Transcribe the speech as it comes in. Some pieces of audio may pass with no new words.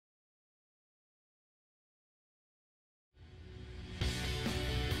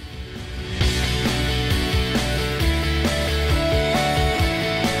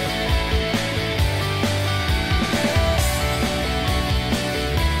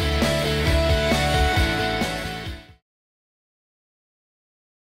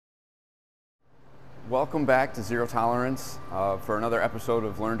Welcome back to Zero Tolerance for another episode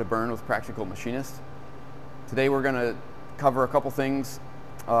of Learn to Burn with Practical Machinist. Today we're going to cover a couple things.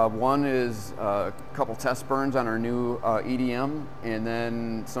 One is a couple test burns on our new EDM, and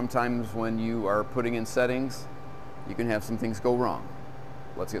then sometimes when you are putting in settings, you can have some things go wrong.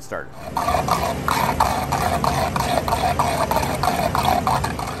 Let's get started. This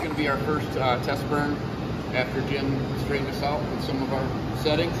is going to be our first test burn after Jim straightened us out with some of our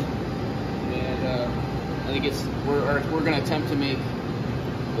settings. And I think we're going to attempt to make,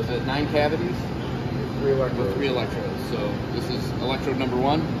 was it 9 cavities? 3 electrodes. With 3 electrodes. So this is electrode number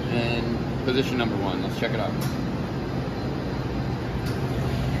 1 and position number 1. Let's check it out.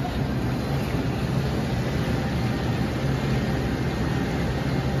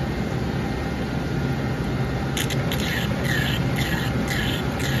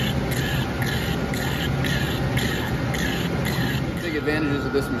 Advantages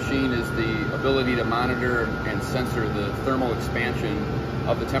of this machine is the ability to monitor and censor the thermal expansion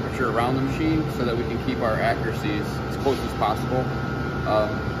of the temperature around the machine so that we can keep our accuracies as close as possible.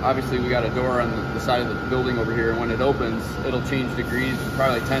 Obviously we got a door on the side of the building over here, and when it opens it'll change degrees,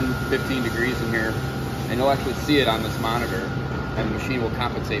 probably 10-15 degrees in here, and you'll actually see it on this monitor, and the machine will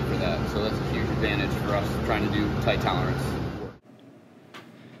compensate for that. So that's a huge advantage for us trying to do tight tolerance.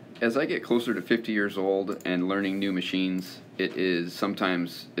 As I get closer to 50 years old and learning new machines,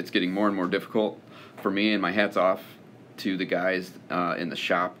 sometimes it's getting more and more difficult for me, and my hat's off to the guys in the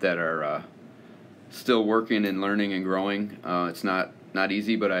shop that are still working and learning and growing. It's not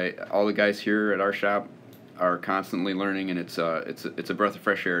easy, but all the guys here at our shop are constantly learning, and it's a breath of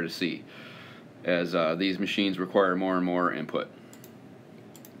fresh air to see as these machines require more and more input.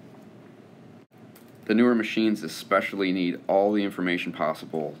 The newer machines especially need all the information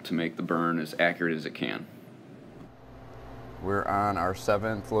possible to make the burn as accurate as it can. We're on our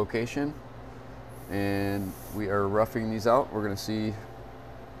 7th location, and we are roughing these out. We're going to see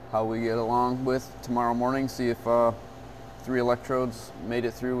how we get along with tomorrow morning, see if 3 electrodes made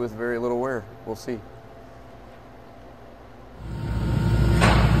it through with very little wear. We'll see.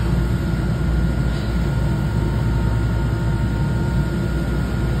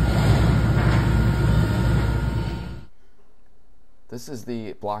 This is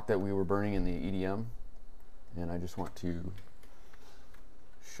the block that we were burning in the EDM, and I just want to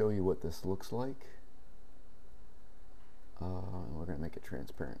show you what this looks like. We're going to make it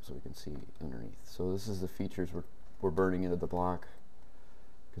transparent so we can see underneath. So this is the features we're burning into the block.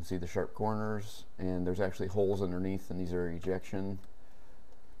 You can see the sharp corners, and there's actually holes underneath, and these are ejection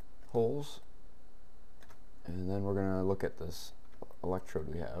holes. And then we're going to look at this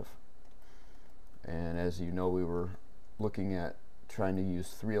electrode we have. And as you know, we were looking at trying to use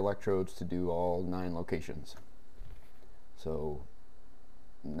 3 electrodes to do all 9 locations. So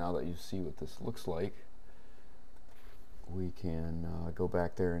now that you see what this looks like, we can go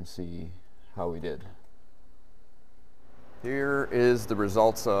back there and see how we did. Here is the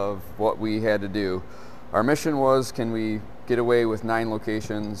results of what we had to do. Our mission was, can we get away with 9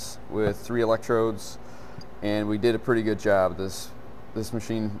 locations with 3 electrodes, and we did a pretty good job. This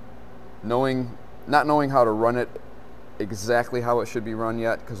machine, not knowing how to run it exactly how it should be run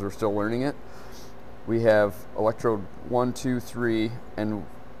yet, because we're still learning it. We have electrode 1, 2, 3, and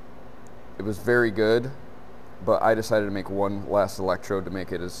it was very good, but I decided to make one last electrode to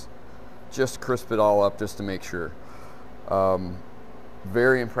make it just crisp it all up just to make sure.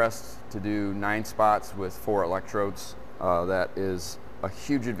 Very impressed to do 9 spots with 4 electrodes. That is a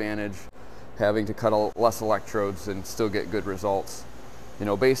huge advantage, having to cut less electrodes and still get good results. You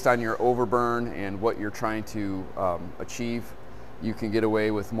know, based on your overburn and what you're trying to achieve, you can get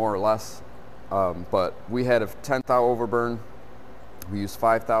away with more or less. But we had a 10th thou overburn. We used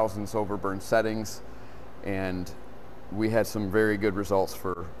 5 thousandths overburn settings, and we had some very good results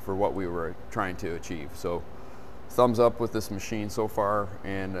for what we were trying to achieve. So thumbs up with this machine so far,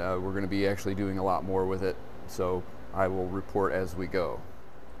 and we're going to be actually doing a lot more with it. So I will report as we go.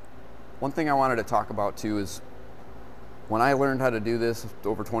 One thing I wanted to talk about too is, when I learned how to do this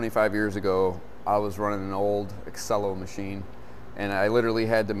over 25 years ago, I was running an old Excello machine, and I literally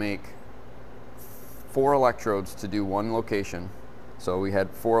had to make 4 electrodes to do 1 location. So we had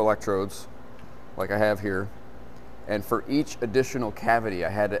 4 electrodes, like I have here, and for each additional cavity I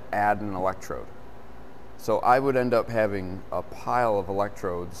had to add an electrode. So I would end up having a pile of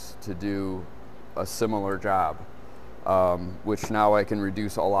electrodes to do a similar job, which now I can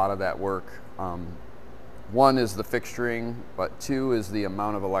reduce a lot of that work. 1 is the fixturing, but 2 is the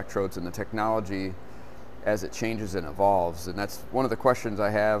amount of electrodes and the technology as it changes and evolves. And that's one of the questions I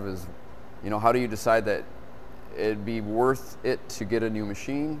have is, you know, how do you decide that it'd be worth it to get a new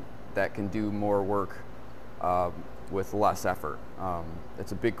machine that can do more work with less effort?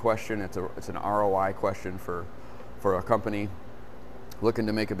 It's a big question. It's an ROI question for a company looking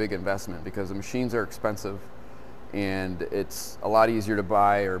to make a big investment, because the machines are expensive and it's a lot easier to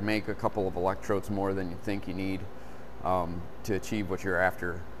buy or make a couple of electrodes more than you think you need to achieve what you're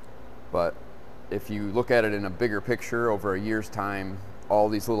after. But if you look at it in a bigger picture over a year's time, all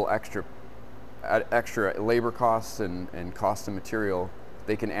these little extra labor costs and cost of material,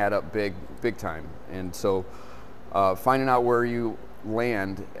 they can add up big time. And so finding out where you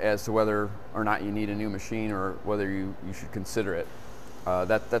land as to whether or not you need a new machine or whether you should consider it,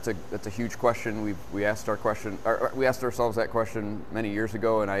 that's a huge question. We asked ourselves that question many years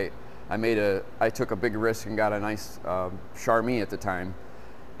ago, and I took a big risk and got a nice Charmy at the time,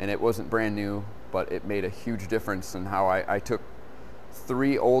 and it wasn't brand new, but it made a huge difference in how I took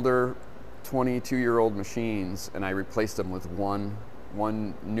 3 older 22-year-old machines and I replaced them with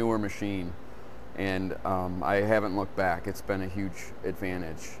one newer machine, and I haven't looked back. It's been a huge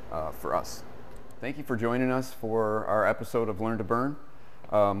advantage for us. Thank you for joining us for our episode of Learn to Burn.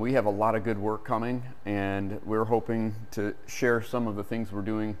 We have a lot of good work coming, and we're hoping to share some of the things we're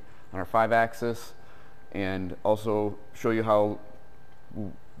doing on our 5-axis, and also show you how,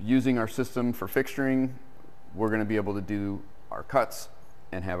 using our system for fixturing, we're going to be able to do our cuts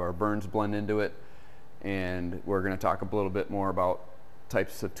and have our burns blend into it. And we're going to talk a little bit more about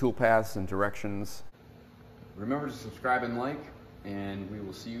types of tool paths and directions. Remember to subscribe and like, and we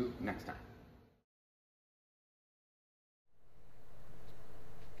will see you next time.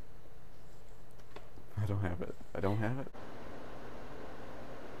 I don't have it. I don't have it.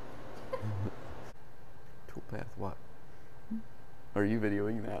 Toolpath what? Are you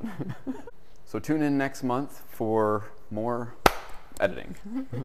videoing that? So tune in next month for more editing.